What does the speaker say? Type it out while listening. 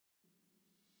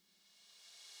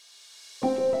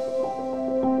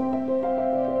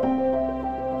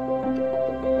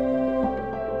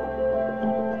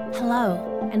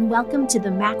and welcome to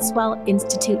the Maxwell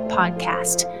Institute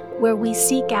podcast, where we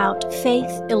seek out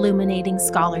faith-illuminating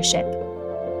scholarship.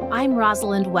 I'm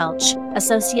Rosalind Welch,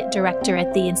 Associate Director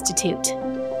at the Institute.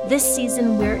 This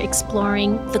season, we're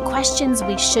exploring the questions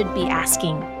we should be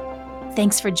asking.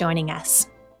 Thanks for joining us.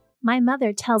 My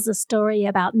mother tells a story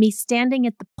about me standing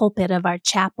at the pulpit of our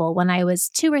chapel when I was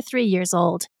 2 or 3 years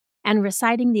old and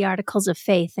reciting the Articles of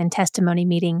Faith and testimony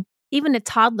meeting. Even a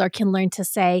toddler can learn to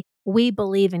say, "We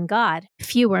believe in God."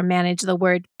 Fewer manage the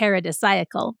word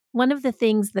paradisiacal. One of the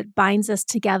things that binds us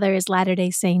together as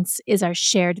Latter-day Saints is our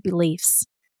shared beliefs.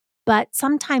 But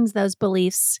sometimes those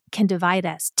beliefs can divide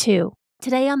us too.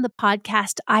 Today on the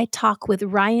podcast, I talk with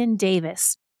Ryan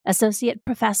Davis, Associate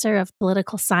Professor of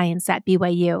Political Science at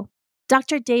BYU.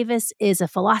 Dr. Davis is a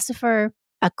philosopher,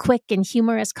 a quick and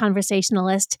humorous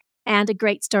conversationalist, and a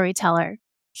great storyteller.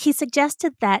 He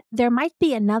suggested that there might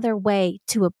be another way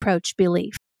to approach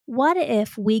belief. What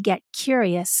if we get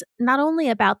curious not only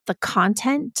about the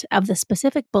content of the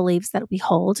specific beliefs that we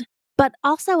hold, but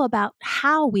also about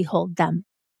how we hold them?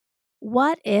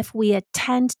 What if we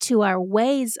attend to our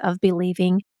ways of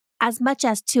believing as much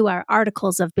as to our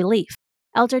articles of belief?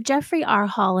 Elder Jeffrey R.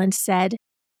 Holland said,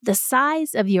 "The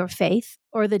size of your faith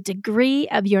or the degree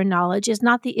of your knowledge is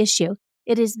not the issue.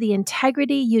 It is the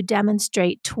integrity you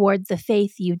demonstrate toward the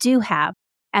faith you do have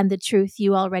and the truth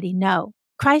you already know."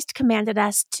 Christ commanded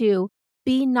us to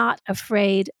be not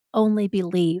afraid, only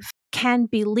believe. Can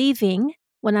believing,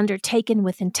 when undertaken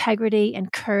with integrity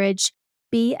and courage,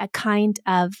 be a kind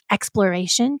of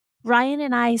exploration? Ryan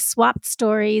and I swapped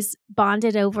stories,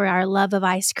 bonded over our love of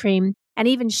ice cream, and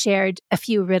even shared a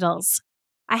few riddles.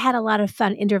 I had a lot of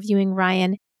fun interviewing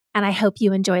Ryan, and I hope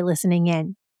you enjoy listening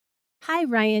in. Hi,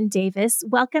 Ryan Davis.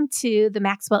 Welcome to the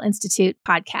Maxwell Institute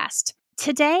podcast.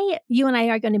 Today, you and I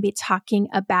are going to be talking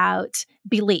about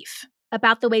belief,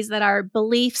 about the ways that our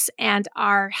beliefs and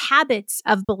our habits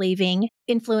of believing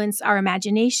influence our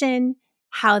imagination,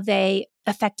 how they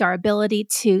affect our ability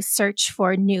to search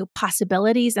for new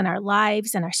possibilities in our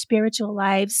lives and our spiritual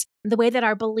lives, the way that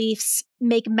our beliefs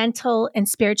make mental and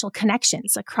spiritual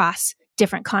connections across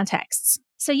different contexts.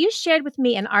 So you shared with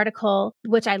me an article,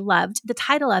 which I loved. The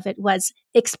title of it was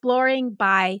Exploring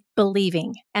by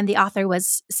Believing, and the author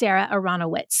was Sarah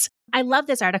Aronowitz. I love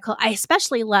this article. I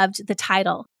especially loved the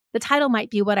title. The title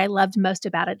might be what I loved most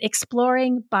about it,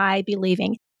 Exploring by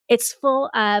Believing. It's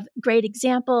full of great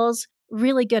examples,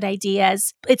 really good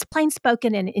ideas. It's plain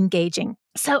spoken and engaging.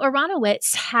 So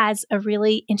Aronowitz has a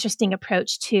really interesting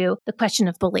approach to the question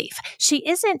of belief. She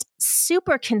isn't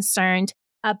super concerned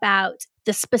about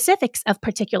the specifics of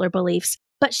particular beliefs,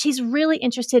 but she's really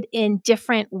interested in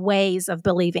different ways of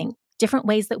believing, different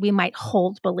ways that we might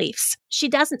hold beliefs. She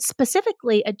doesn't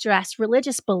specifically address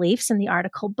religious beliefs in the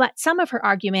article, but some of her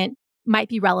argument might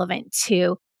be relevant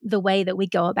to the way that we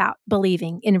go about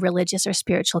believing in religious or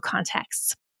spiritual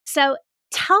contexts. So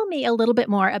tell me a little bit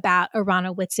more about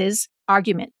Aronowitz's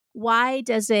argument. Why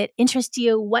does it interest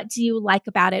you? What do you like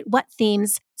about it? What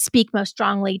themes speak most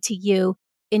strongly to you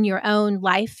in your own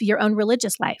life, your own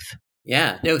religious life?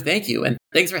 Yeah, no, thank you. And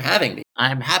thanks for having me.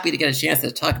 I'm happy to get a chance to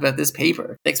talk about this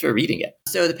paper. Thanks for reading it.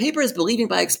 So the paper is Believing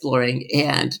by Exploring,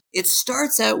 and it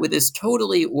starts out with this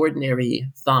totally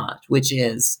ordinary thought, which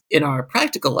is in our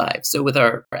practical lives, so with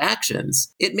our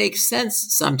actions, it makes sense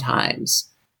sometimes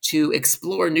to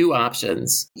explore new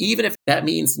options, even if that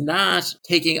means not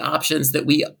taking options that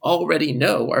we already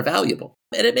know are valuable.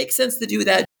 And it makes sense to do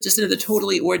that just in the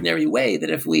totally ordinary way that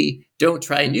if we don't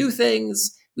try new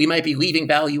things, we might be leaving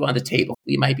value on the table.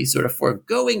 We might be sort of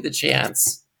foregoing the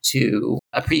chance to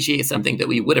appreciate something that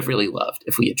we would have really loved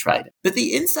if we had tried it. But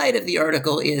the insight of the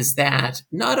article is that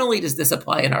not only does this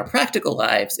apply in our practical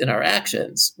lives, in our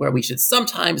actions, where we should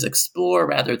sometimes explore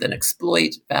rather than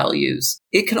exploit values,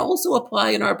 it can also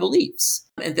apply in our beliefs,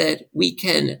 and that we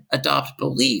can adopt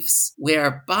beliefs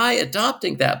where by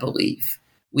adopting that belief,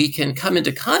 we can come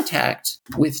into contact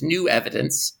with new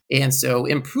evidence and so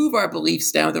improve our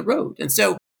beliefs down the road. And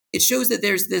so it shows that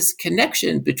there's this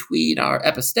connection between our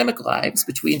epistemic lives,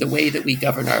 between the way that we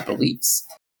govern our beliefs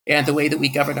and the way that we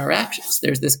govern our actions.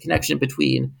 There's this connection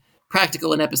between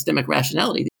practical and epistemic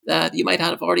rationality that you might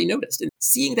not have already noticed. And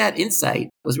seeing that insight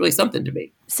was really something to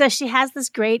me. So she has this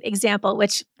great example,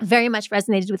 which very much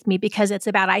resonated with me because it's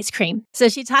about ice cream. So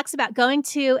she talks about going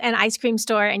to an ice cream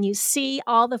store and you see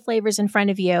all the flavors in front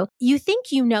of you. You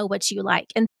think you know what you like.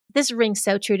 And this rings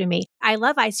so true to me. I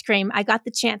love ice cream. I got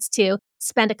the chance to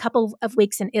spend a couple of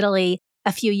weeks in Italy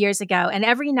a few years ago. And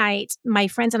every night, my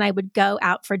friends and I would go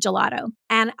out for gelato.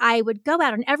 And I would go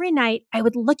out and every night I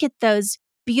would look at those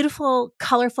beautiful,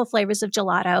 colorful flavors of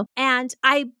gelato. And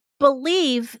I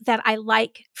believe that I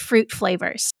like fruit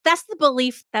flavors. That's the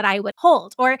belief that I would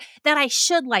hold, or that I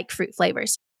should like fruit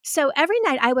flavors. So every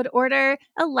night I would order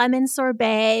a lemon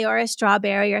sorbet or a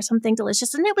strawberry or something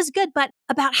delicious, and it was good. But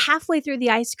about halfway through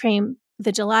the ice cream,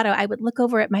 the gelato, I would look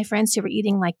over at my friends who were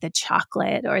eating like the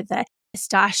chocolate or the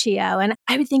pistachio, and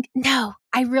I would think, no,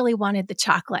 I really wanted the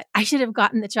chocolate. I should have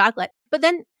gotten the chocolate. But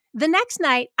then the next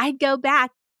night I'd go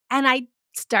back and I'd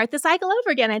start the cycle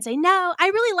over again. I'd say, no, I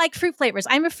really like fruit flavors.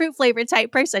 I'm a fruit flavor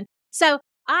type person. So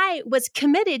I was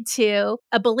committed to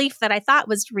a belief that I thought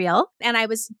was real, and I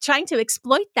was trying to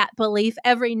exploit that belief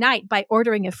every night by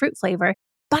ordering a fruit flavor.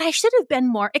 But I should have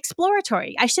been more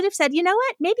exploratory. I should have said, you know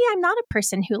what? Maybe I'm not a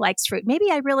person who likes fruit.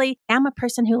 Maybe I really am a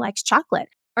person who likes chocolate.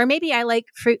 Or maybe I like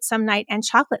fruit some night and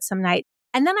chocolate some night.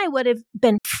 And then I would have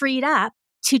been freed up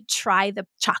to try the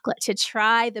chocolate, to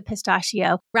try the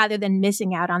pistachio, rather than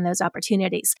missing out on those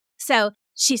opportunities. So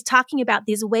she's talking about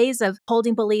these ways of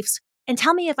holding beliefs. And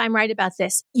tell me if I'm right about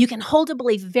this. You can hold a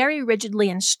belief very rigidly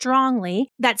and strongly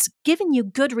that's given you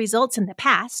good results in the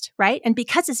past, right? And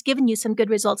because it's given you some good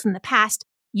results in the past,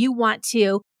 you want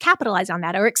to capitalize on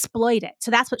that or exploit it.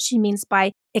 So that's what she means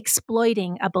by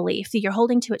exploiting a belief. You're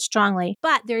holding to it strongly.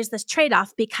 But there's this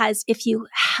trade-off, because if you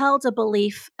held a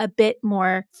belief a bit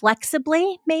more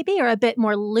flexibly, maybe, or a bit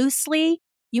more loosely,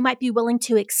 you might be willing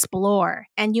to explore,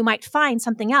 and you might find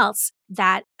something else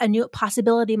that a new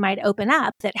possibility might open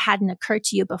up that hadn't occurred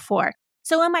to you before.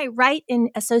 So am I right in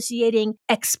associating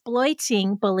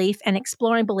exploiting belief and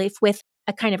exploring belief with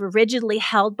a kind of rigidly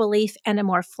held belief and a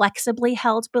more flexibly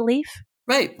held belief?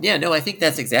 Right. Yeah, no, I think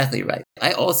that's exactly right.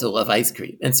 I also love ice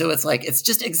cream. And so it's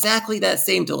just exactly that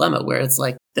same dilemma where it's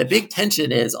like the big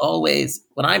tension is always,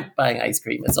 when I'm buying ice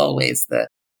cream, it's always the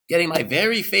getting my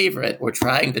very favorite or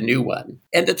trying the new one.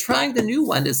 And the trying the new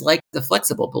one is like the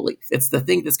flexible belief. It's the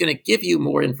thing that's going to give you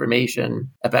more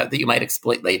information about that you might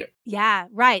exploit later. Yeah,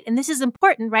 right. And this is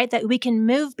important, right? That we can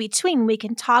we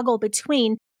can toggle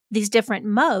between these different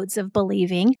modes of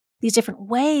believing, these different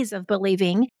ways of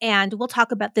believing. And we'll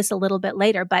talk about this a little bit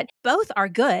later, but both are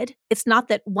good. It's not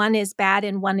that one is bad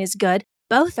and one is good.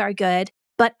 Both are good,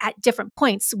 but at different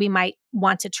points, we might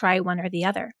want to try one or the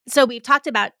other. So we've talked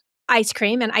about ice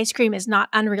cream, and ice cream is not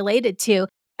unrelated to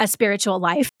a spiritual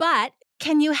life. But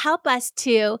can you help us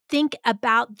to think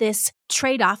about this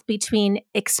trade-off between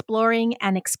exploring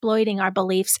and exploiting our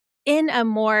beliefs in a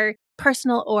more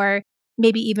personal or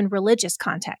maybe even religious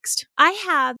context? I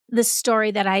have this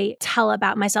story that I tell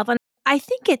about myself, and I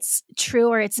think it's true,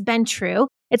 or it's been true.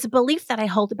 It's a belief that I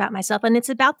hold about myself, and it's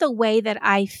about the way that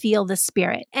I feel the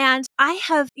Spirit. And I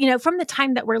have, from the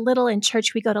time that we're little in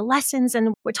church, we go to lessons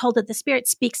and we're told that the Spirit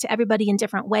speaks to everybody in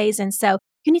different ways. And so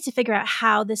you need to figure out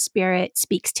how the Spirit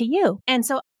speaks to you. And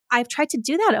so I've tried to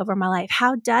do that over my life.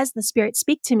 How does the Spirit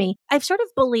speak to me? I've sort of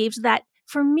believed that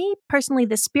for me personally,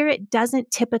 the Spirit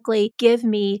doesn't typically give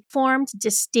me formed,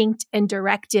 distinct, and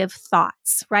directive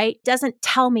thoughts, right? Doesn't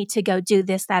tell me to go do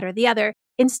this, that, or the other.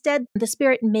 Instead, the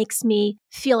Spirit makes me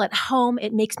feel at home.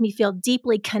 It makes me feel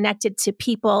deeply connected to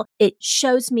people. It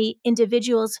shows me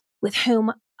individuals with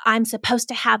whom I'm supposed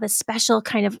to have a special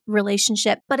kind of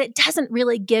relationship, but it doesn't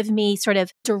really give me sort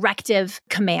of directive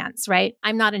commands, right?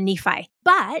 I'm not a Nephi.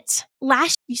 But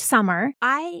last summer,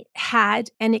 I had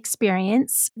an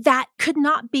experience that could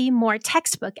not be more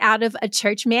textbook out of a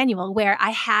church manual, where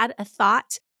I had a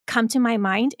thought come to my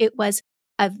mind. It was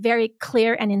a very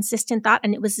clear and insistent thought,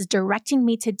 and it was directing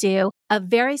me to do a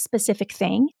very specific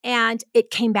thing. And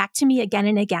it came back to me again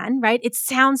and again, right? It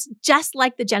sounds just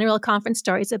like the general conference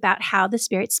stories about how the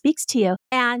Spirit speaks to you.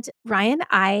 And Ryan,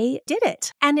 I did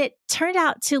it. And it turned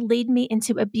out to lead me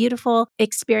into a beautiful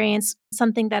experience,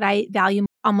 something that I value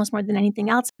almost more than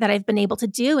anything else that I've been able to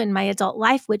do in my adult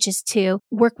life, which is to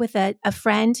work with a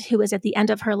friend who was at the end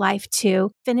of her life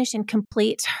to finish and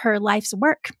complete her life's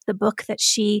work, the book that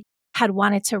she had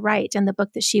wanted to write and the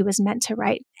book that she was meant to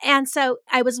write. And so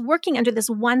I was working under this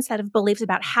one set of beliefs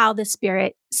about how the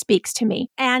Spirit speaks to me.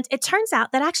 And it turns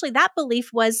out that actually that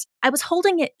belief I was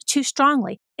holding it too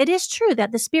strongly. It is true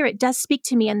that the Spirit does speak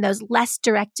to me in those less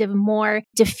directive, more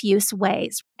diffuse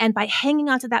ways. And by hanging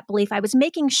on to that belief, I was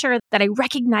making sure that I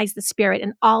recognized the Spirit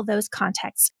in all those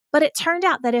contexts. But it turned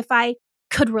out that if I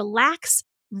could relax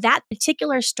that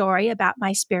particular story about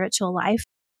my spiritual life,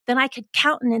 then I could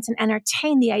countenance and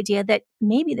entertain the idea that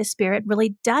maybe the Spirit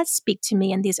really does speak to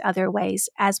me in these other ways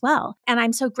as well. And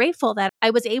I'm so grateful that I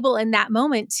was able in that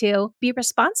moment to be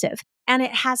responsive. And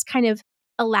it has kind of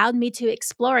allowed me to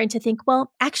explore and to think,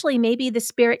 well, actually, maybe the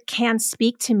Spirit can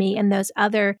speak to me in those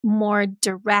other more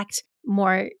direct,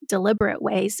 more deliberate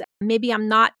ways. Maybe I'm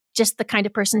not just the kind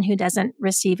of person who doesn't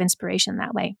receive inspiration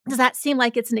that way. Does that seem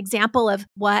like it's an example of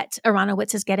what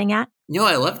Aronowitz is getting at? No,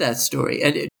 I love that story.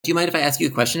 And do you mind if I ask you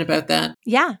a question about that?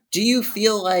 Yeah. Do you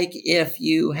feel like if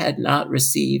you had not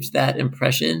received that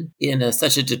impression in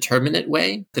such a determinate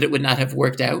way, that it would not have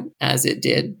worked out as it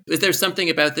did? Was there something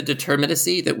about the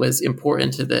determinacy that was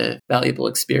important to the valuable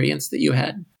experience that you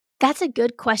had? That's a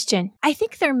good question. I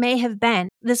think there may have been.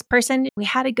 This person, we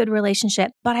had a good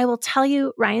relationship, but I will tell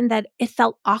you, Ryan, that it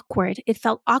felt awkward. It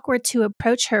felt awkward to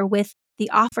approach her with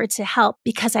the offer to help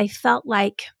because I felt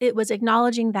like it was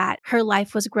acknowledging that her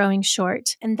life was growing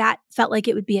short. And that felt like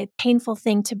it would be a painful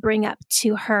thing to bring up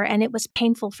to her. And it was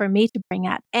painful for me to bring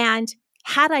up. And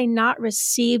had I not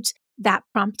received that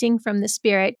prompting from the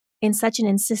Spirit in such an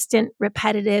insistent,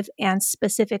 repetitive, and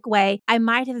specific way, I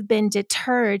might have been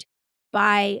deterred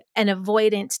by an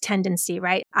avoidant tendency,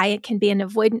 right? I can be an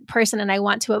avoidant person and I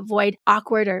want to avoid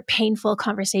awkward or painful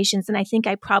conversations. And I think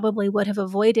I probably would have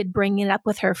avoided bringing it up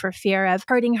with her for fear of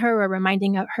hurting her or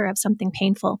reminding her of something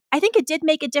painful. I think it did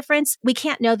make a difference. We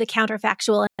can't know the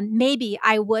counterfactual, and maybe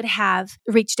I would have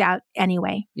reached out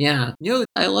anyway. Yeah.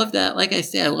 I love that. Like I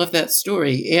said, I love that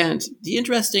story. And the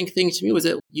interesting thing to me was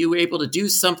that you were able to do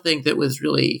something that was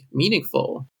really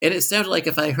meaningful. And it sounded like,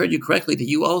 if I heard you correctly, that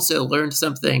you also learned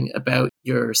something about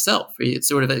yourself. It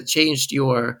sort of changed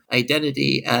your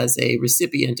identity as a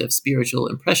recipient of spiritual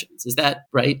impressions. Is that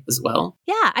right as well?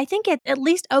 Yeah, I think it at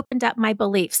least opened up my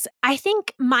beliefs. I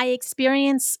think my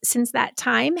experience since that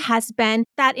time has been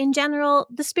that in general,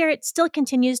 the Spirit still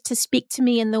continues to speak to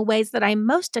me in the ways that I'm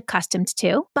most accustomed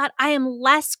to, but I am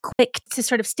less quick to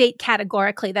sort of state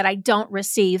categorically that I don't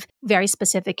receive very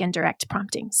specific and direct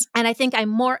promptings. And I think I'm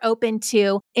more open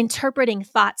to interpreting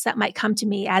thoughts that might come to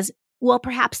me as, well,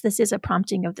 perhaps this is a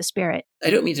prompting of the Spirit.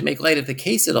 I don't mean to make light of the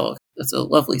case at all. That's a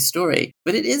lovely story.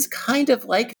 But it is kind of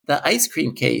like the ice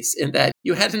cream case in that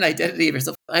you had an identity of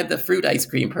yourself. I'm the fruit ice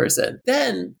cream person.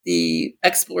 Then the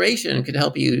exploration could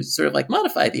help you sort of like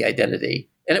modify the identity.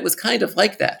 And it was kind of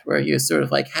like that, where you sort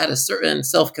of like had a certain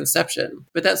self-conception.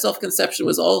 But that self-conception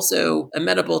was also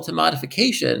amenable to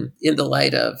modification in the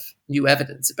light of new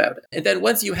evidence about it. And then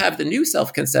once you have the new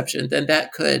self-conception, then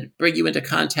that could bring you into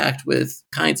contact with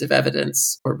kinds of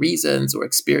evidence or reasons or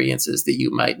experiences that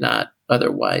you might not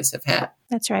otherwise have had.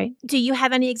 That's right. Do you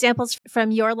have any examples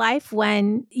from your life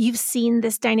when you've seen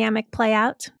this dynamic play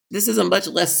out? This is a much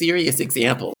less serious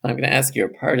example. I'm going to ask your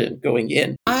pardon going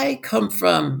in. I come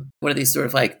from one of these sort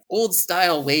of like old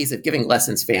style ways of giving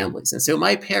lessons families. And so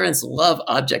my parents love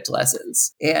object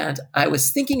lessons. And I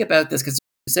was thinking about this because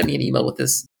you sent me an email with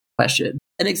this question.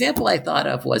 An example I thought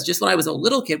of was just when I was a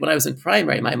little kid, when I was in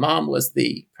primary, my mom was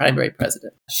the primary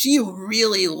president. She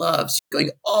really loves going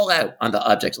all out on the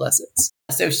object lessons.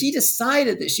 So she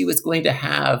decided that she was going to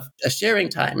have a sharing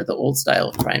time at the old style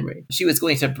of primary. She was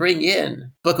going to bring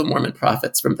in Book of Mormon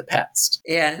prophets from the past.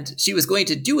 And she was going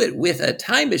to do it with a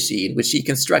time machine, which she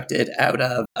constructed out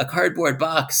of a cardboard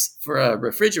box for a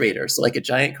refrigerator. So like a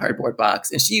giant cardboard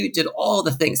box. And she did all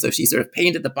the things. So she sort of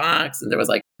painted the box and there was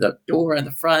like the door on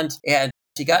the front. And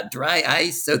she got dry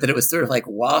ice so that it was sort of like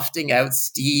wafting out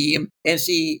steam. And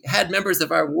she had members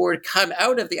of our ward come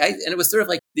out of the ice. And it was sort of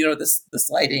like, the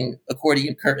sliding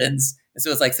accordion curtains. And so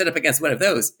it was like set up against one of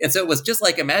those. And so it was just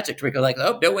like a magic trick. Like,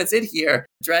 oh, no one's in here.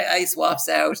 Dry ice wafts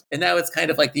out. And now it's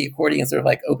kind of like the accordion sort of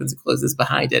like opens and closes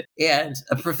behind it. And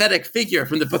a prophetic figure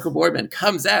from the Book of Mormon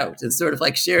comes out and sort of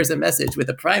like shares a message with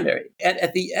the primary. And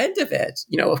at the end of it,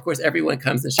 of course, everyone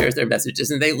comes and shares their messages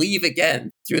and they leave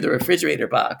again through the refrigerator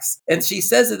box. And she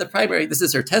says to the primary, this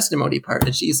is her testimony part.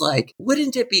 And she's like,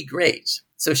 wouldn't it be great?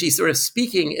 So she's sort of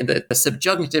speaking in the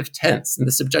subjunctive tense, in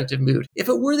the subjunctive mood. If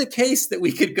it were the case that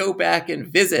we could go back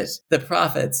and visit the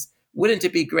prophets, wouldn't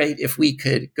it be great if we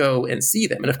could go and see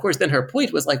them? And of course, then her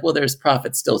point was like, well, there's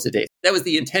prophets still today. That was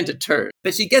the intended turn.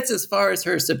 But she gets as far as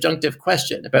her subjunctive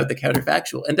question about the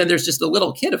counterfactual. And then there's just a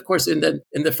little kid, of course, in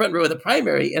the front row of the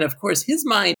primary. And of course, his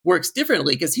mind works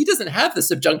differently because he doesn't have the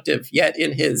subjunctive yet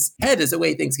in his head as a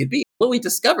way things could be. What we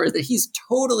discover is that he's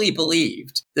totally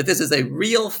believed that this is a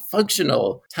real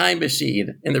functional time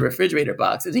machine in the refrigerator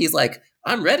box. And he's like,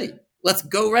 I'm ready. Let's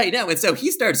go right now. And so he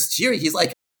starts cheering. He's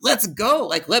like, let's go.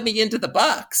 Like, let me into the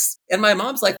box. And my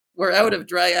mom's like, we're out of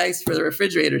dry ice for the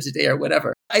refrigerator today or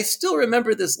whatever. I still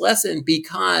remember this lesson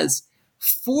because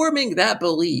forming that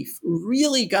belief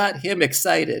really got him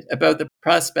excited about the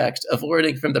prospect of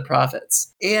learning from the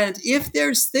prophets. And if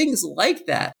there's things like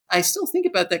that, I still think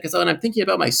about that because when I'm thinking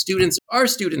about my students, our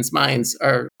students' minds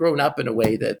are grown up in a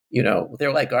way that,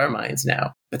 they're like our minds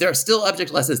now. But there are still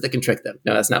object lessons that can trick them.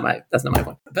 No, that's not my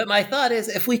point. But my thought is,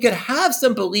 if we could have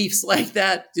some beliefs like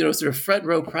that, sort of front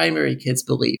row primary kids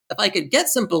believe, if I could get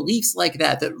some beliefs like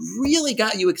that really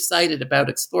got you excited about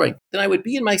exploring, then I would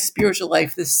be in my spiritual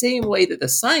life the same way that the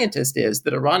scientist is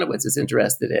that Aronowitz is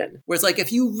interested in. Whereas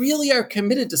if you really are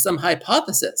committed to some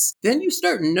hypothesis, then you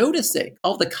start noticing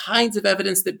all the kinds of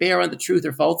evidence that bear on the truth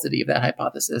or falsity of that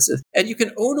hypothesis. And you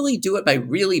can only do it by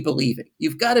really believing.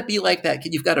 You've got to be like that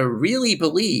kid. You've got to really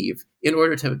believe in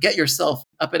order to get yourself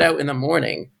up and out in the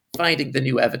morning finding the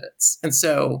new evidence. And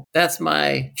so that's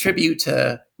my tribute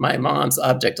to my mom's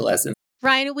object lesson.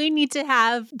 Ryan, we need to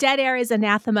have Dead Air is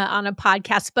Anathema on a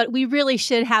podcast, but we really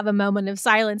should have a moment of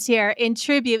silence here in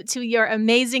tribute to your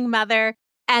amazing mother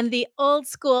and the old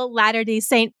school Latter-day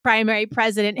Saint primary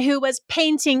president who was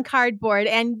painting cardboard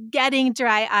and getting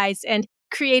dry ice and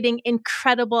creating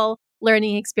incredible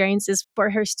learning experiences for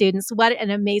her students. What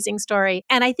an amazing story.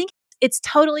 And I think it's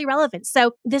totally relevant.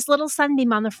 So this little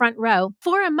sunbeam on the front row,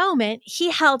 for a moment,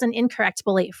 he held an incorrect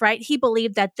belief, right? He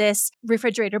believed that this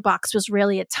refrigerator box was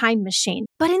really a time machine.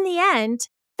 But in the end,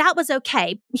 that was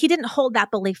okay. He didn't hold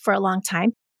that belief for a long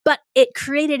time, but it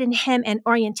created in him an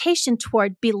orientation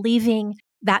toward believing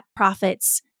that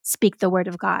prophets speak the word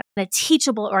of God, a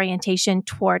teachable orientation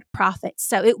toward prophets.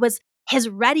 So it was his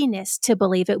readiness to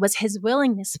believe, it was his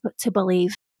willingness to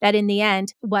believe that in the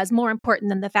end was more important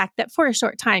than the fact that for a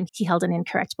short time, he held an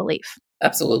incorrect belief.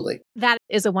 Absolutely. That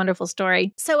is a wonderful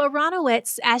story. So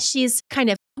Aronowitz, as she's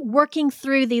kind of working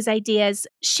through these ideas,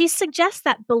 she suggests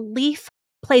that belief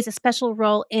plays a special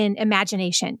role in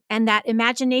imagination, and that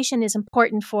imagination is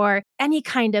important for any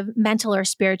kind of mental or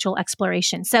spiritual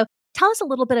exploration. So tell us a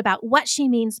little bit about what she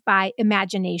means by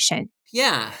imagination.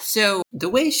 Yeah. So the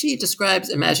way she describes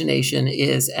imagination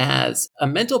is as a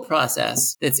mental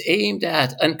process that's aimed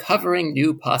at uncovering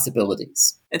new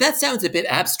possibilities. And that sounds a bit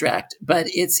abstract, but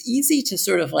it's easy to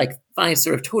sort of find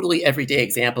sort of totally everyday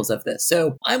examples of this.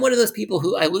 So I'm one of those people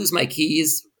who I lose my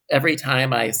keys every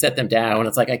time I set them down.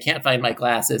 It's I can't find my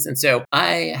glasses. And so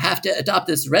I have to adopt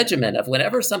this regimen of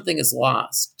whenever something is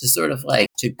lost to sort of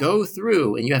to go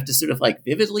through, and you have to sort of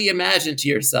vividly imagine to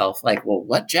yourself, well,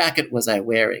 what jacket was I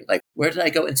wearing? Where did I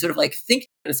go? And sort of think,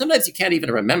 and sometimes you can't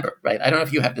even remember, right? I don't know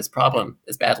if you have this problem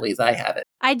as badly as I have it.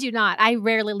 I do not. I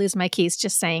rarely lose my keys,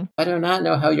 just saying. I do not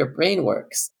know how your brain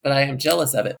works, but I am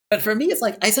jealous of it. But for me, it's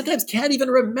I sometimes can't even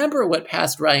remember what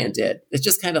past Ryan did. It's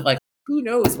just kind of who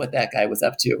knows what that guy was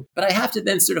up to? But I have to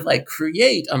then sort of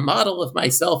create a model of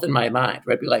myself in my mind,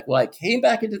 right? Be well, I came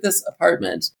back into this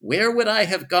apartment. Where would I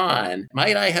have gone?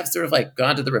 Might I have sort of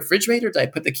gone to the refrigerator? Did I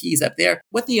put the keys up there?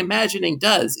 What the imagining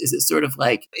does is it sort of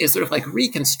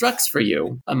reconstructs for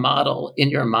you a model in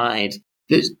your mind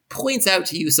that points out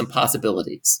to you some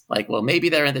possibilities. Well, maybe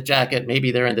they're in the jacket,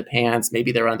 maybe they're in the pants,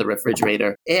 maybe they're on the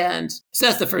refrigerator. And so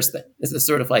that's the first thing, is this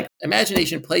sort of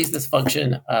imagination plays this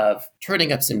function of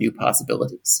turning up some new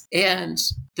possibilities. And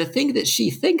the thing that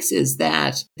she thinks is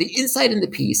that the insight in the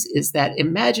piece is that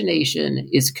imagination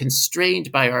is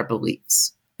constrained by our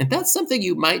beliefs. And that's something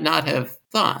you might not have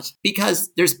thought, because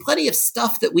there's plenty of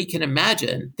stuff that we can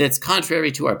imagine that's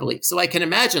contrary to our beliefs. So I can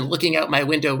imagine looking out my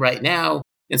window right now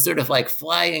and sort of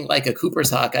flying like a Cooper's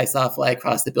hawk I saw fly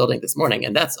across the building this morning.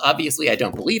 And that's obviously, I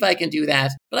don't believe I can do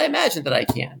that, but I imagine that I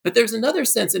can. But there's another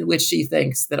sense in which she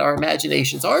thinks that our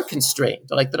imaginations are constrained,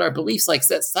 that our beliefs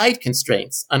set side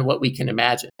constraints on what we can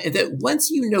imagine. And that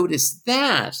once you notice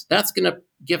that, that's going to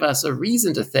give us a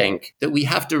reason to think that we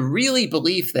have to really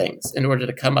believe things in order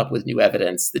to come up with new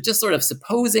evidence, that just sort of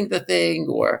supposing the thing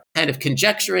or kind of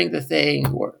conjecturing the thing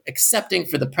or accepting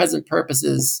for the present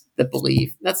purposes the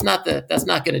belief, that's not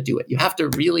going to do it. You have to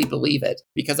really believe it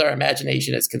because our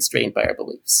imagination is constrained by our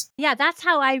beliefs. Yeah, that's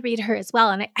how I read her as well.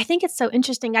 And I think it's so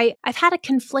interesting. I've had a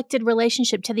conflicted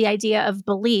relationship to the idea of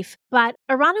belief, but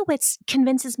Aronowitz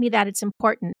convinces me that it's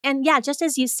important. And yeah, just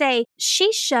as you say,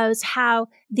 she shows how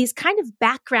these kind of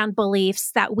background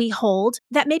beliefs that we hold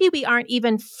that maybe we aren't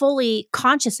even fully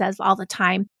conscious of all the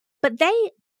time, but they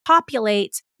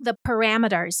populate the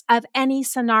parameters of any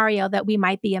scenario that we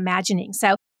might be imagining.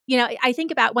 So, I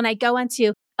think about when I go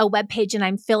onto a web page and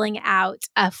I'm filling out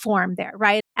a form there,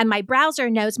 right? And my browser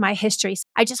knows my history. So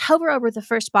I just hover over the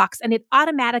first box and it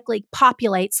automatically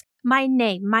populates my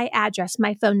name, my address,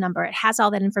 my phone number. It has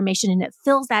all that information and it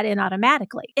fills that in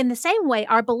automatically. In the same way,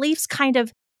 our beliefs kind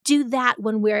of do that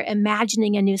when we're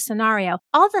imagining a new scenario.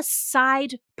 All the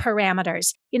side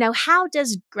parameters, how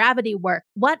does gravity work?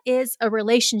 What is a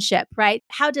relationship, right?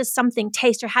 How does something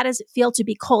taste or how does it feel to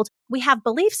be cold? we have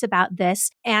beliefs about this.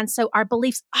 And so our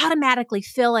beliefs automatically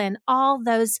fill in all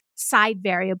those side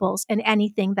variables in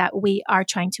anything that we are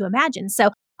trying to imagine.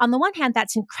 So on the one hand,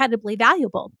 that's incredibly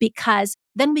valuable because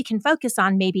then we can focus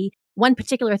on maybe one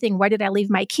particular thing. Where did I leave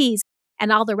my keys?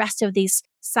 And all the rest of these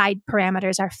side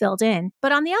parameters are filled in.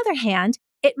 But on the other hand,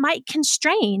 it might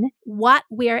constrain what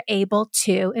we're able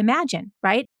to imagine,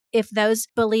 right? If those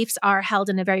beliefs are held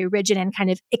in a very rigid and kind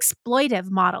of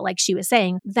exploitive model, like she was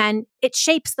saying, then it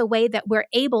shapes the way that we're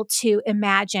able to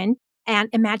imagine. And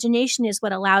imagination is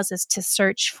what allows us to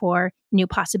search for new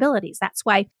possibilities. That's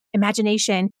why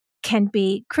imagination can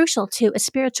be crucial to a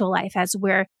spiritual life as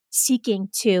we're seeking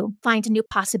to find new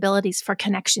possibilities for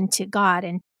connection to God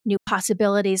and new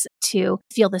possibilities to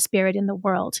feel the spirit in the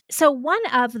world. So one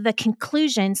of the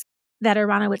conclusions that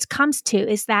Aronowitz comes to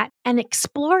is that an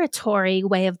exploratory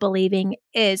way of believing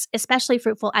is especially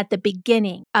fruitful at the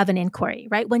beginning of an inquiry,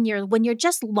 right? When you're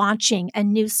just launching a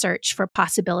new search for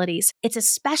possibilities, it's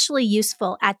especially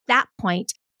useful at that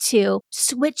point to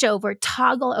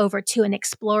toggle over to an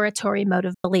exploratory mode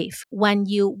of belief when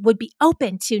you would be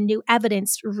open to new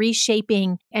evidence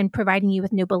reshaping and providing you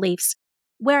with new beliefs.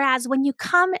 Whereas when you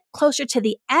come closer to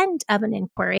the end of an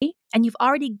inquiry and you've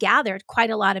already gathered quite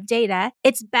a lot of data,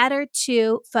 it's better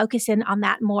to focus in on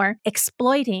that more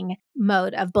exploiting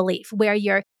mode of belief where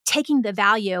you're taking the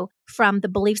value from the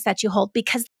beliefs that you hold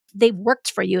because they've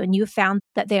worked for you and you found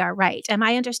that they are right. Am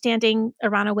I understanding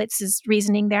Aronowitz's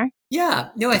reasoning there? Yeah,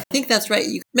 no, I think that's right.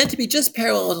 You meant to be just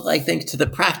parallel, I think, to the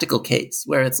practical case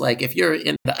where it's like if you're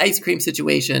in the ice cream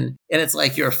situation and it's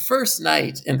like your first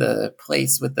night in the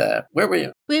place with where were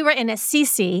you? We were in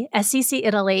Assisi,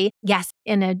 Italy. Yes,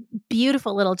 in a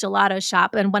beautiful little gelato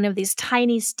shop in one of these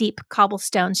tiny, steep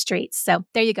cobblestone streets. So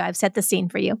there you go. I've set the scene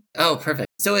for you. Oh, perfect.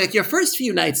 So like your first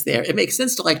few nights there, it makes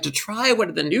sense to try one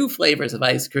of the new flavors of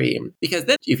ice cream because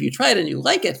then if you try it and you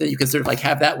like it, then you can sort of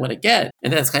have that one again.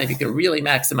 And then it's you can really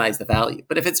maximize the value.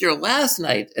 But if it's your last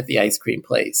night at the ice cream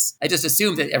place, I just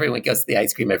assume that everyone goes to the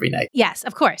ice cream every night. Yes,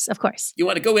 of course. You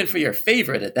want to go in for your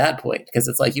favorite at that point because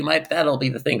it's that'll be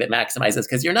the thing that maximizes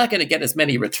because you're not going to get as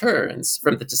many returns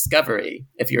from the discovery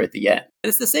if you're at the end. And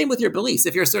it's the same with your beliefs.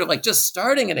 If you're sort of just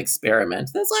starting an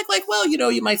experiment, then it's well,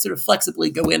 you might sort of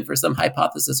flexibly go in for some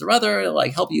hypothesis or other,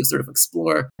 help you sort of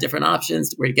explore different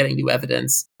options where you're getting new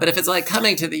evidence. But if it's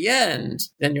coming to the end,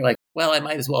 then you're well, I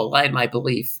might as well align my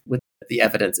belief with the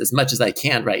evidence as much as I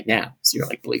can right now. So your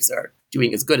beliefs are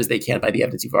doing as good as they can by the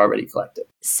evidence you've already collected.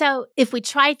 So if we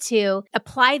try to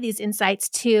apply these insights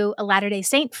to a Latter-day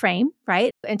Saint frame,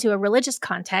 right, into a religious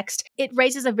context, it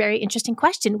raises a very interesting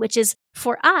question, which is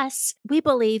for us, we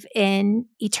believe in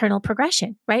eternal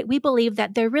progression, right? We believe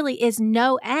that there really is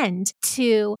no end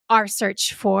to our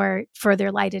search for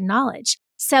further light and knowledge.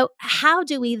 So how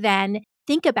do we then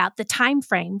think about the time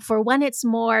frame for when it's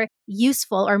more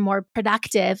useful or more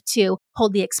productive to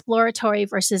hold the exploratory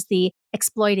versus the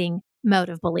exploiting mode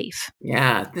of belief?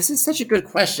 Yeah, this is such a good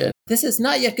question. This is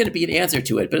not yet going to be an answer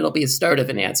to it, but it'll be a start of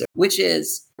an answer, which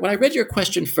is when I read your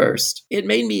question first, it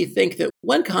made me think that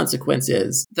one consequence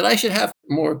is that I should have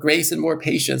more grace and more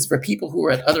patience for people who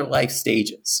are at other life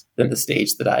stages than the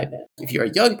stage that I'm in. If you're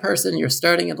a young person, you're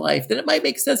starting in life, then it might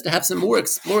make sense to have some more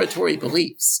exploratory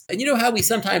beliefs. And you know how we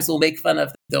sometimes will make fun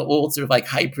of the old sort of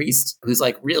high priest who's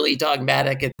really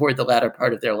dogmatic and toward the latter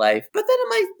part of their life. But then it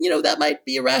might, that might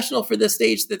be irrational for the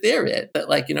stage that they're in. But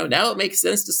now it makes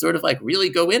sense to sort of really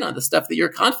go in on the stuff that you're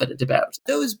confident about.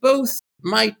 Those both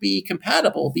might be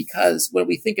compatible because when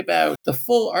we think about the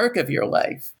full arc of your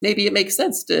life, maybe it makes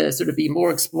sense to sort of be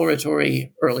more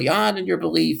exploratory early on in your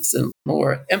beliefs and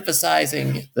more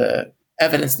emphasizing the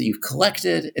evidence that you've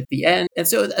collected at the end. And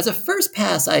so as a first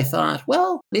pass, I thought,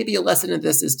 well, maybe a lesson in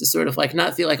this is to sort of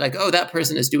not feel oh, that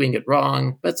person is doing it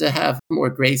wrong, but to have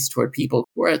more grace toward people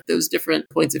who are at those different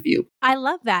points of view. I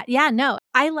love that. Yeah, no,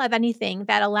 I love anything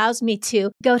that allows me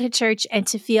to go to church and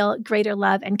to feel greater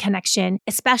love and connection,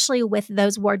 especially with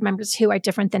those ward members who are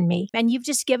different than me. And you've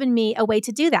just given me a way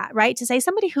to do that, right? To say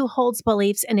somebody who holds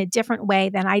beliefs in a different way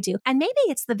than I do. And maybe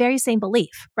it's the very same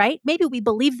belief, right? Maybe we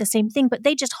believe the same thing, but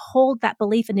they just hold that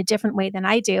belief in a different way than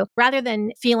I do. Rather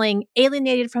than feeling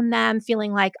alienated from them,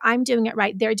 feeling like I'm doing it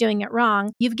right, they're doing it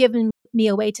wrong, you've given me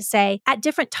a way to say at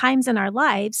different times in our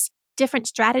lives, different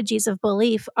strategies of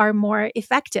belief are more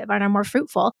effective and are more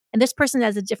fruitful. And this person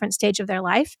has a different stage of their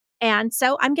life. And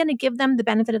so I'm going to give them the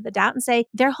benefit of the doubt and say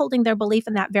they're holding their belief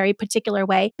in that very particular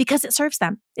way because it serves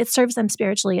them. It serves them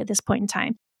spiritually at this point in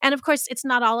time. And of course, it's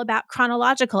not all about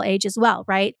chronological age as well,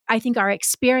 right? I think our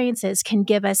experiences can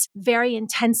give us very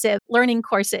intensive learning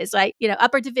courses,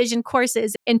 upper division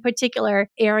courses in particular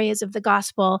areas of the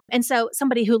gospel. And so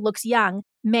somebody who looks young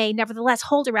may nevertheless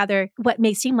hold a rather what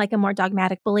may seem like a more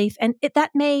dogmatic belief. And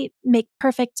that may make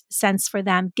perfect sense for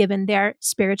them given their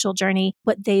spiritual journey,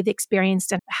 what they've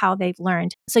experienced and how they've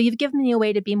learned. So you've given me a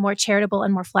way to be more charitable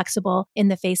and more flexible in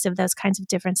the face of those kinds of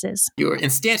differences. You were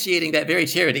instantiating that very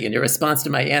charity in your response to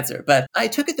my answer. But I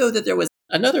took it, though, that there was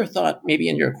another thought maybe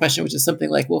in your question, which is something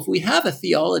like, well, if we have a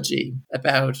theology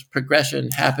about progression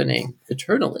happening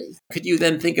eternally, could you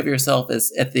then think of yourself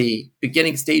as at the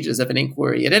beginning stages of an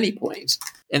inquiry at any point?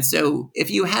 And so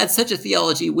if you had such a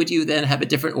theology, would you then have a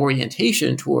different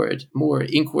orientation toward more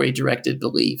inquiry-directed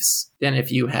beliefs than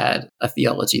if you had a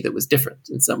theology that was different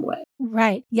in some way?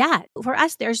 Right. Yeah. For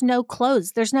us, there's no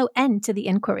close. There's no end to the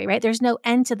inquiry, right? There's no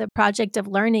end to the project of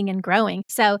learning and growing.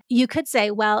 So you could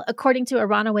say, well, according to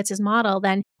Aronowitz's model,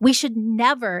 then we should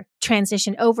never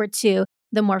transition over to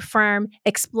the more firm,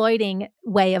 exploiting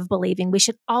way of believing. We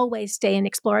should always stay in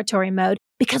exploratory mode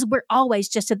because we're always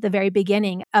just at the very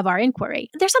beginning of our inquiry.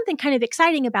 There's something kind of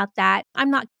exciting about that. I'm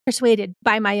not persuaded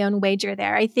by my own wager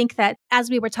there. I think that as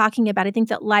we were talking about, I think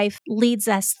that life leads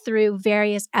us through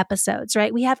various episodes,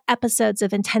 right? We have episodes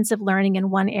of intensive learning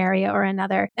in one area or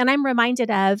another. And I'm reminded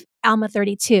of Alma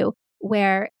 32,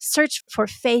 where search for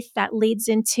faith that leads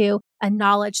into a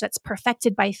knowledge that's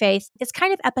perfected by faith. It's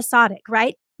kind of episodic,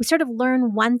 right? We sort of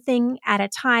learn one thing at a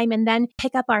time and then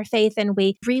pick up our faith and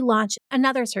we relaunch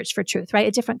another search for truth, right?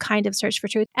 A different kind of search for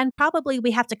truth. And probably we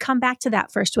have to come back to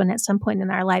that first one at some point in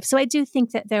our life. So I do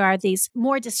think that there are these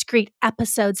more discrete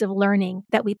episodes of learning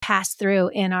that we pass through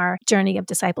in our journey of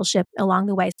discipleship along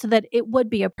the way, so that it would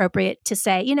be appropriate to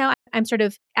say, I'm sort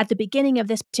of at the beginning of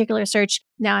this particular search.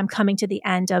 Now I'm coming to the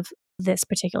end of this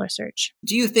particular search.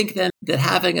 Do you think then that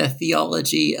having a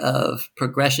theology of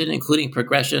progression, including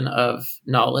progression of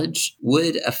knowledge,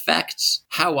 would affect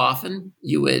how often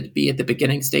you would be at the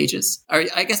beginning stages?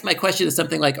 I guess my question is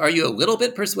something like, are you a little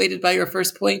bit persuaded by your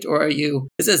first point, or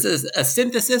is this a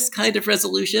synthesis kind of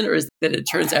resolution, or is that it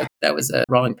turns out that was a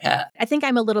wrong path? I think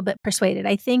I'm a little bit persuaded.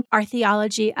 I think our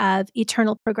theology of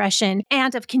eternal progression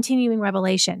and of continuing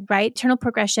revelation, right? Eternal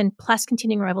progression plus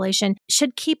continuing revelation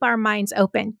should keep our minds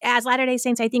open. As Latter-day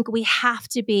Saints, I think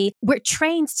we're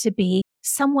trained to be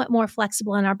somewhat more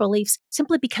flexible in our beliefs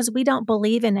simply because we don't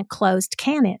believe in a closed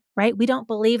canon, right? We don't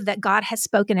believe that God has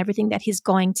spoken everything that he's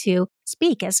going to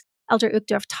speak. As Elder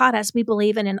Uchtdorf taught us, we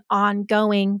believe in an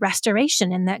ongoing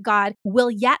restoration and that God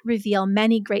will yet reveal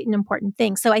many great and important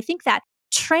things. So I think that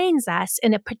trains us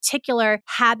in a particular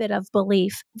habit of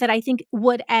belief that I think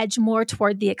would edge more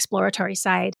toward the exploratory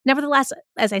side. Nevertheless,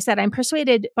 as I said, I'm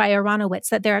persuaded by Aronowitz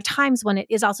that there are times when it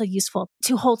is also useful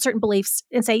to hold certain beliefs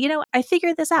and say, I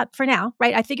figured this out for now,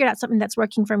 right? I figured out something that's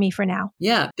working for me for now.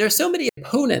 Yeah, there are so many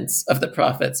opponents of the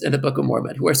prophets in the Book of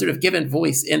Mormon who are sort of given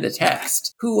voice in the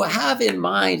text, who have in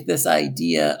mind this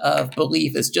idea of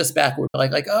belief as just backward,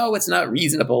 like, oh, it's not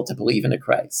reasonable to believe in a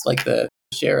Christ, like the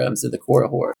Sherems and the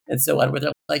Korihor and so on, where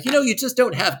they're like, you just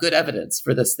don't have good evidence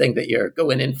for this thing that you're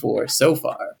going in for so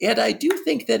far. And I do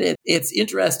think that it's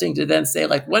interesting to then say,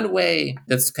 like, one way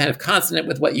that's kind of consonant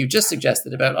with what you just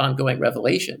suggested about ongoing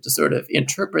revelation to sort of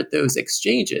interpret those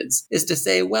exchanges is to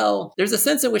say, well, there's a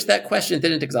sense in which that question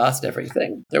didn't exhaust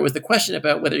everything. There was the question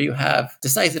about whether you have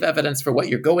decisive evidence for what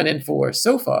you're going in for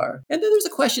so far. And then there's a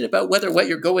question about whether what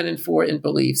you're going in for in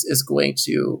beliefs is going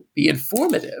to be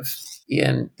informative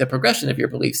in the progression of your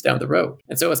beliefs down the road.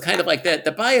 And so it's kind of like that.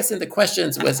 The bias in the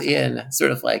questions was in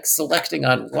sort of like selecting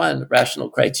on one rational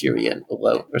criterion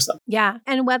alone or something. Yeah.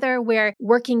 And whether we're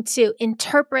working to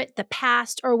interpret the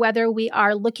past or whether we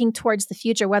are looking towards the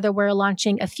future, whether we're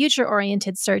launching a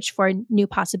future-oriented search for new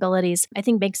possibilities, I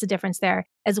think makes a difference there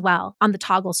as well on the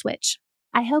toggle switch.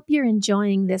 I hope you're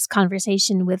enjoying this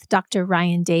conversation with Dr.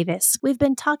 Ryan Davis. We've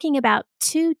been talking about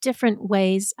two different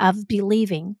ways of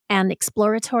believing, an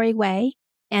exploratory way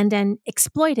and an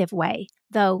exploitive way,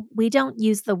 though we don't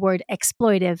use the word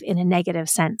exploitive in a negative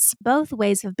sense. Both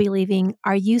ways of believing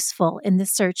are useful in the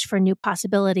search for new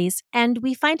possibilities, and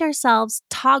we find ourselves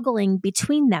toggling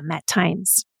between them at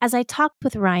times. As I talked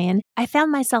with Ryan, I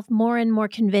found myself more and more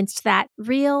convinced that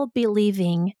real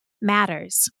believing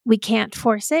matters. We can't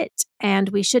force it, and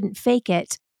we shouldn't fake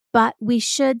it, but we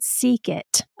should seek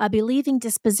it. A believing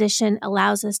disposition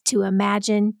allows us to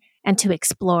imagine and to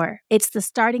explore. It's the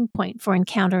starting point for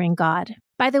encountering God.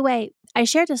 By the way, I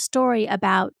shared a story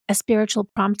about a spiritual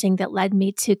prompting that led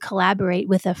me to collaborate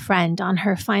with a friend on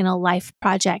her final life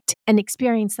project, an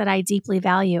experience that I deeply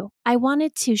value. I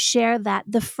wanted to share that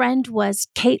the friend was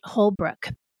Kate Holbrook,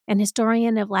 an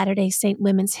historian of Latter-day Saint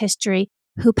women's history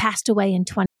who passed away in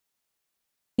 20.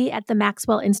 We at the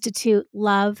Maxwell Institute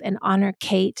love and honor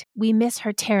Kate. We miss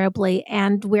her terribly,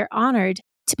 and we're honored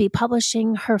to be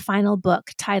publishing her final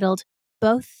book titled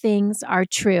Both things are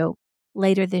true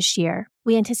later this year.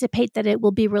 We anticipate that it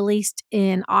will be released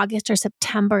in August or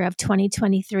September of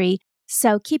 2023.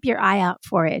 So keep your eye out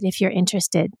for it if you're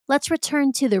interested. Let's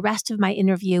return to the rest of my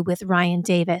interview with Ryan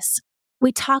Davis.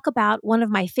 We talk about one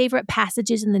of my favorite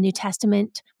passages in the New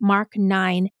Testament, Mark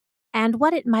 9, and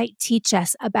what it might teach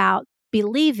us about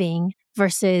believing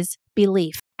versus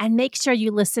belief. And make sure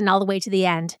you listen all the way to the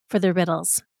end for the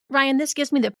riddles. Ryan, this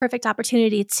gives me the perfect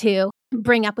opportunity to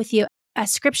bring up with you a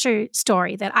scripture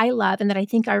story that I love and that I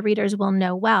think our readers will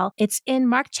know well. It's in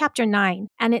Mark chapter 9,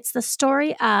 and it's the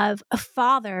story of a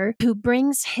father who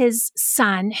brings his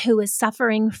son who is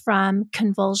suffering from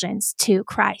convulsions to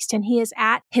Christ. And he is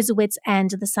at his wit's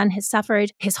end. The son has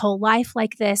suffered his whole life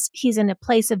like this. He's in a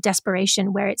place of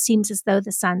desperation where it seems as though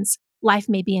the son's life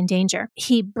may be in danger.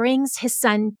 He brings his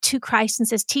son to Christ and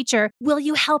says, "Teacher, will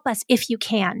you help us if you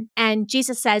can?" And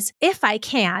Jesus says, "If I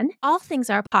can, all things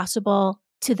are possible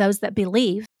to those that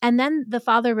believe." And then the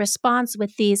father responds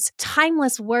with these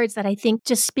timeless words that I think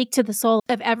just speak to the soul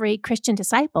of every Christian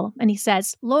disciple. And he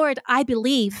says, "Lord, I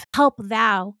believe, help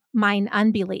thou mine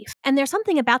unbelief." And there's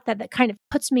something about that that kind of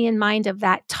puts me in mind of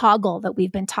that toggle that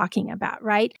we've been talking about,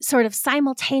 right? Sort of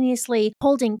simultaneously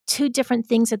holding two different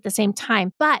things at the same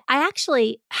time. But I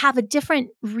actually have a different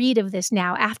read of this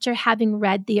now after having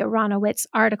read the Aronowitz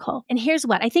article. And here's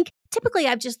what I think. Typically,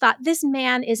 I've just thought this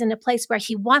man is in a place where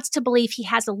he wants to believe, he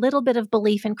has a little bit of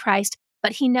belief in Christ,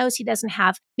 but he knows he doesn't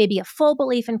have maybe a full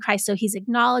belief in Christ. So he's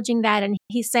acknowledging that. And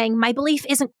he's saying, my belief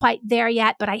isn't quite there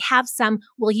yet, but I have some.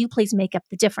 Will you please make up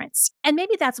the difference? And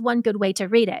maybe that's one good way to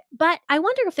read it. But I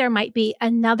wonder if there might be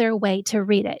another way to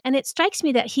read it. And it strikes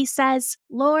me that he says,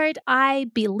 "Lord, I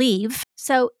believe."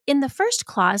 So in the first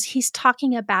clause, he's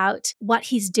talking about what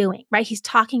he's doing, right? He's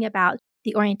talking about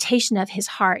the orientation of his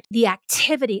heart, the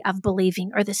activity of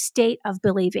believing or the state of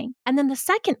believing. And then the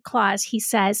second clause, he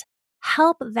says,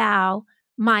 "Help thou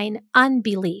mine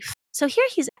unbelief." So here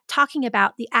he's talking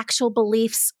about the actual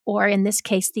beliefs, or in this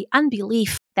case, the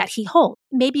unbelief that he holds.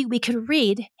 Maybe we could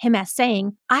read him as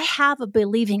saying, I have a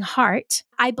believing heart.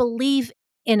 I believe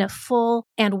in a full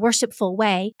and worshipful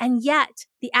way. And yet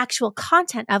the actual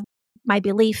content of my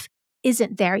belief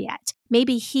isn't there yet.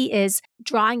 Maybe he is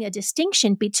drawing a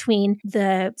distinction between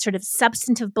the sort of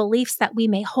substantive beliefs that we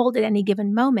may hold at any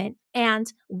given moment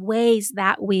and ways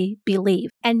that we believe.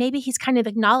 And maybe he's kind of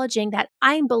acknowledging that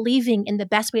I'm believing in the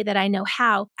best way that I know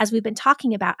how. As we've been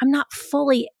talking about, I'm not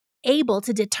fully able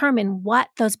to determine what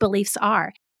those beliefs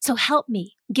are. So help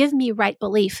me, give me right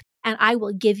belief, and I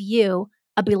will give you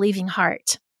a believing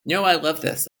heart. I love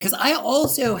this because I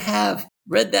also have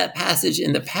read that passage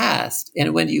in the past.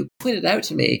 And when you pointed it out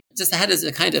to me, just had as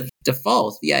a kind of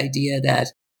default the idea that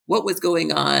what was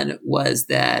going on was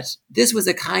that this was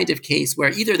a kind of case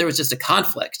where either there was just a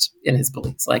conflict in his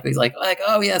beliefs, like he's like,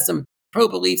 oh, he has some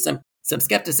pro-belief, some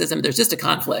skepticism, there's just a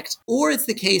conflict. Or it's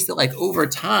the case that like over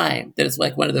time, that it's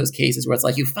like one of those cases where it's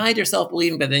like you find yourself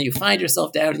believing, but then you find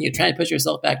yourself doubting and you try and push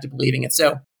yourself back to believing. And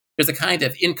so there's a kind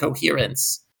of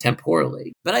incoherence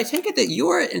temporally. But I take it that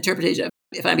your interpretation,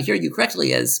 if I'm hearing you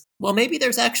correctly, is, well, maybe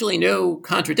there's actually no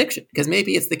contradiction, because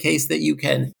maybe it's the case that you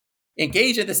can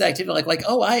engage in this activity like,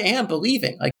 oh, I am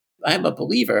believing, like I'm a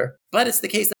believer, but it's the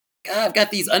case that I've got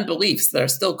these unbeliefs that are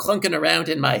still clunking around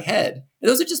in my head.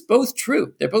 And those are just both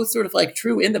true. They're both sort of like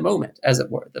true in the moment, as it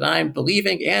were, that I'm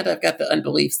believing and I've got the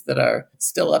unbeliefs that are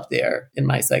still up there in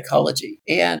my psychology.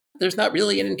 And there's not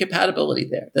really an incompatibility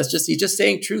there. He's just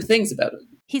saying true things about it.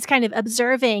 He's kind of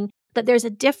observing that there's a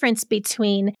difference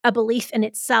between a belief in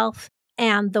itself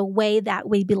and the way that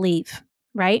we believe,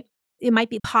 right? It might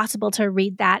be possible to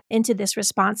read that into this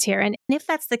response here. And if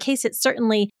that's the case, it's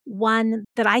certainly one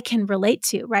that I can relate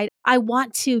to, right? I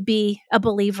want to be a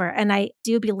believer and I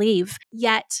do believe,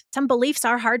 yet some beliefs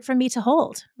are hard for me to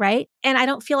hold, right? And I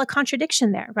don't feel a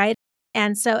contradiction there, right?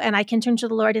 And I can turn to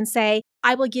the Lord and say,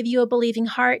 I will give you a believing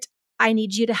heart. I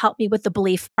need you to help me with the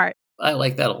belief part. I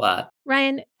like that a lot.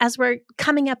 Ryan, as we're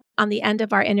coming up on the end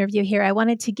of our interview here, I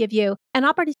wanted to give you an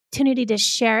opportunity to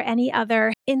share any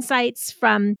other insights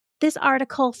from this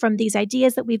article, from these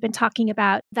ideas that we've been talking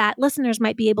about, that listeners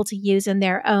might be able to use in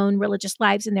their own religious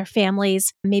lives, in their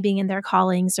families, maybe in their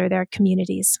callings or their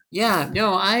communities. Yeah,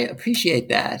 no, I appreciate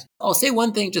that. I'll say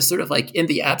one thing just sort of like in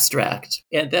the abstract,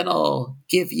 and then I'll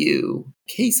give you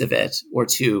a case of it or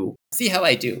two. See how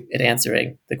I do at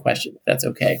answering the question, if that's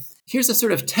okay. Here's a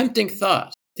sort of tempting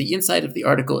thought. The inside of the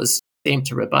article is aimed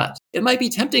to rebut. It might be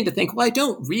tempting to think, well, I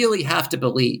don't really have to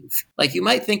believe. Like you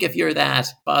might think if you're that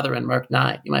father in Mark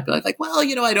 9, you might be like, well,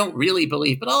 I don't really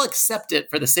believe, but I'll accept it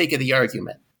for the sake of the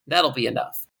argument. That'll be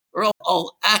enough. Or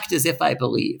I'll act as if I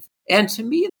believe. And to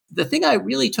me, The thing I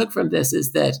really took from this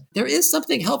is that there is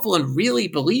something helpful in really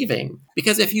believing,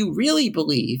 because if you really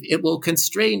believe, it will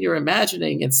constrain your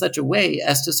imagining in such a way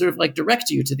as to sort of like direct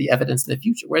you to the evidence in the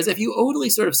future. Whereas if you only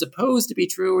sort of suppose to be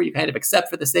true, or you kind of accept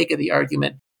for the sake of the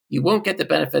argument, you won't get the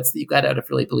benefits that you got out of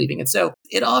really believing. And so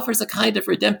it offers a kind of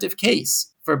redemptive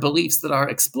case for beliefs that are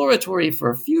exploratory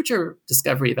for future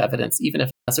discovery of evidence, even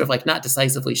if sort of like not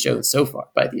decisively shown so far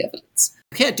by the evidence.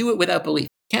 You can't do it without belief.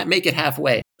 You can't make it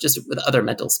halfway, just with other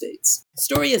mental states. The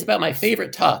story is about my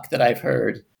favorite talk that I've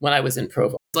heard when I was in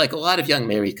Provo. It's like a lot of young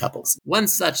married couples. One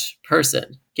such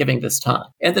person giving this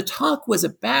talk. And the talk was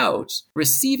about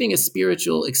receiving a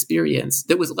spiritual experience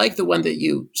that was like the one that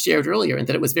you shared earlier, and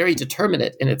that it was very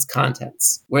determinate in its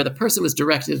contents, where the person was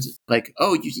directed like,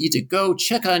 oh, you need to go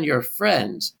check on your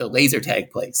friend, the laser tag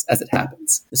place, as it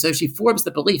happens. And so she forms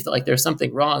the belief that like there's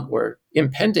something wrong or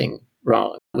impending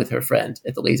wrong with her friend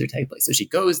at the laser tag place. So she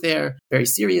goes there very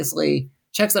seriously,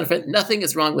 checks on a friend. Nothing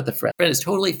is wrong with the friend. The friend is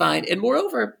totally fine. And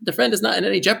moreover, the friend is not in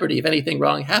any jeopardy of anything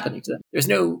wrong happening to them. There's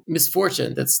no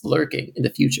misfortune that's lurking in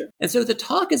the future. And so the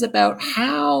talk is about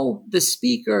how the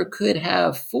speaker could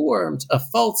have formed a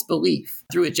false belief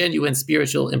through a genuine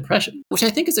spiritual impression, which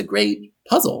I think is a great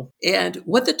puzzle. And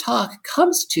what the talk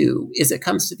comes to is it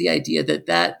comes to the idea that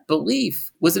that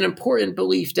belief was an important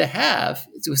belief to have.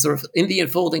 It was sort of in the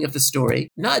unfolding of the story,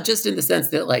 not just in the sense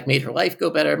that it like made her life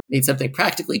go better, made something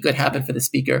practically good happen for the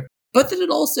speaker, but that it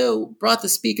also brought the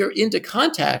speaker into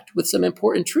contact with some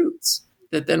important truths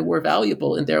that then were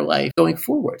valuable in their life going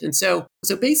forward. And so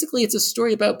basically it's a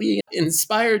story about being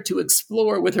inspired to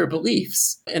explore with her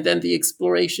beliefs. And then the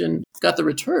exploration got the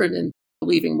return and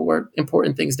believing more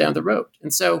important things down the road.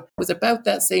 And so it was about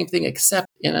that same thing, except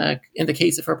in the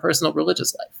case of her personal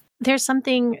religious life. There's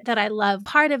something that I love.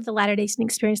 Part of the Latter-day Saint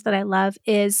experience that I love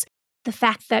is the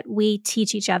fact that we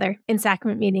teach each other in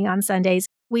sacrament meeting on Sundays.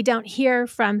 We don't hear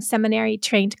from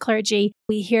seminary-trained clergy.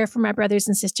 We hear from our brothers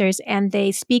and sisters, and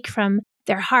they speak from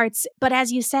their hearts. But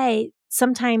as you say,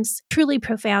 sometimes truly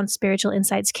profound spiritual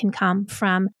insights can come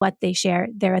from what they share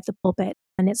there at the pulpit.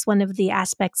 And it's one of the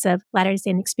aspects of Latter-day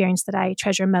Saint experience that I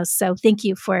treasure most. So thank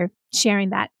you for sharing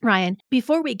that, Ryan.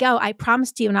 Before we go, I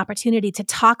promised you an opportunity to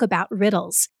talk about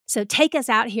riddles. So take us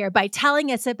out here by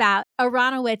telling us about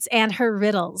Aronowitz and her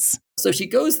riddles. So she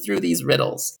goes through these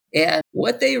riddles, and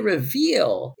what they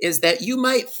reveal is that you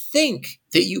might think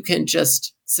that you can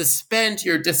just suspend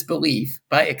your disbelief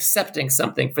by accepting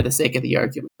something for the sake of the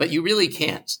argument, but you really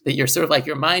can't. That you're sort of like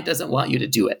your mind doesn't want you to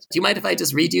do it. Do you mind if I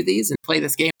just read you these and play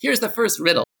this game? Here's the first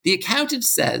riddle. The accountant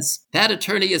says, that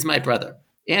attorney is my brother.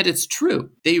 And it's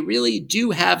true. They really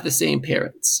do have the same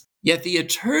parents. Yet the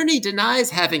attorney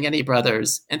denies having any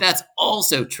brothers, and that's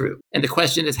also true. And the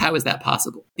question is, how is that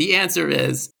possible? The answer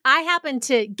is... I happened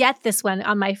to get this one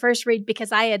on my first read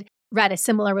because I had read a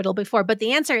similar riddle before, but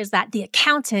the answer is that the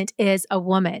accountant is a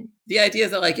woman. The idea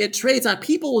is that like it trades on,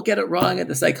 people will get it wrong at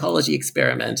the psychology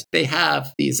experiment. They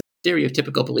have these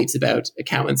stereotypical beliefs about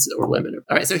accountants or women.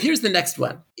 All right, so here's the next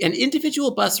one. An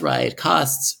individual bus ride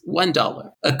costs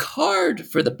 $1. A card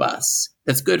for the bus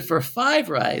that's good for 5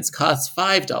 rides costs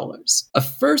 $5. A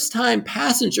first-time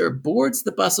passenger boards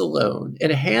the bus alone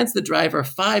and hands the driver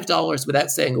 $5 without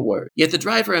saying a word. Yet the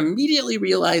driver immediately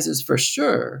realizes for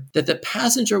sure that the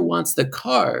passenger wants the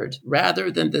card rather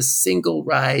than the single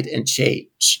ride and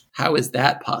change. How is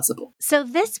that possible? So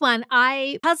this one,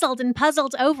 I puzzled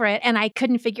over it, and I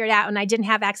couldn't figure it out, and I didn't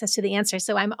have access to the answer,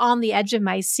 so I'm on the edge of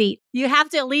my seat. You have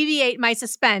to alleviate my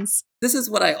suspense. This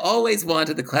is what I always want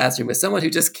in the classroom, with someone who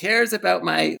just cares about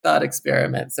my thought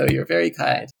experiment. So you're very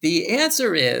kind. The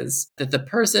answer is that the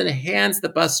person hands the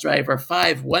bus driver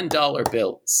 5 $1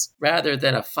 bills rather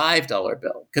than a $5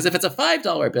 bill. Because if it's a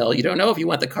 $5 bill, you don't know if you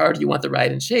want the card or you want the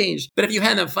ride and change. But if you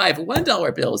hand them 5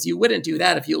 $1 bills, you wouldn't do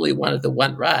that if you only wanted the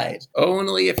one ride.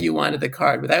 Only if you wanted the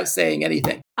card without saying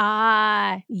anything.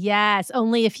 Ah, yes.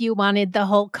 Only if you wanted the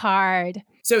whole card.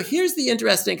 So here's the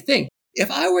interesting thing. If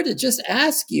I were to just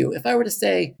ask you, if I were to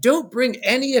say, don't bring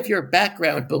any of your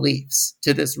background beliefs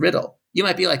to this riddle, you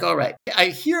might be like, all right, I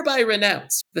hereby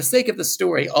renounce, for the sake of the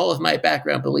story, all of my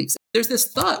background beliefs. There's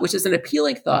this thought, which is an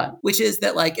appealing thought, which is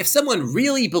that like, if someone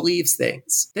really believes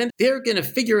things, then they're going to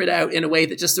figure it out in a way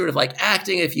that just sort of like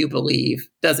acting if you believe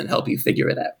doesn't help you figure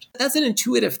it out. That's an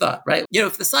intuitive thought, right? You know,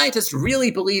 if the scientist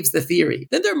really believes the theory,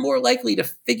 then they're more likely to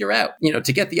figure out,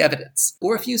 to get the evidence.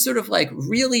 Or if you sort of like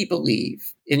really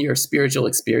believe in your spiritual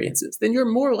experiences, then you're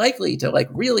more likely to like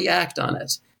really act on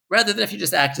it, rather than if you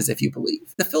just act as if you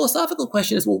believe. The philosophical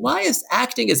question is, well, why is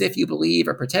acting as if you believe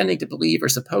or pretending to believe or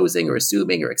supposing or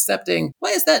assuming or accepting, why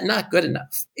is that not good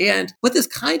enough? And what this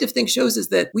kind of thing shows is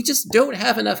that we just don't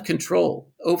have enough control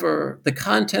over the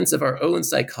contents of our own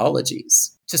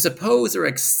psychologies, to suppose or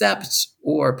accept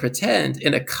or pretend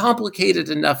in a complicated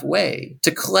enough way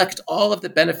to collect all of the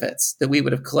benefits that we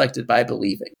would have collected by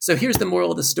believing. So here's the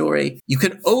moral of the story. You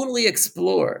can only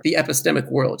explore the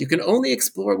epistemic world. You can only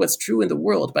explore what's true in the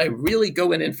world by really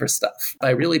going in for stuff, by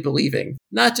really believing,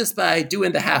 not just by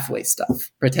doing the halfway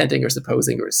stuff, pretending or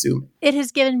supposing or assuming. It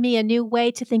has given me a new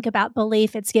way to think about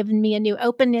belief. It's given me a new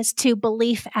openness to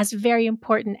belief as a very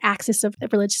important axis of the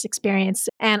religious experience.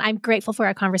 And I'm grateful for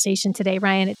our conversation today,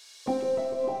 Ryan.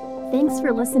 Thanks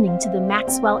for listening to the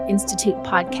Maxwell Institute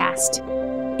podcast.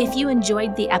 If you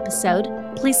enjoyed the episode,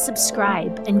 please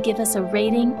subscribe and give us a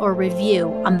rating or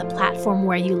review on the platform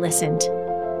where you listened.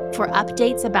 For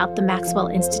updates about the Maxwell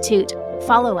Institute,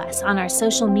 follow us on our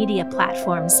social media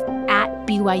platforms at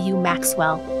BYU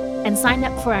Maxwell and sign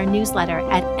up for our newsletter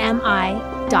at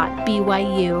mi.byu.edu.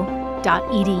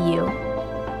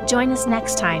 Join us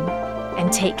next time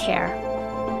and take care.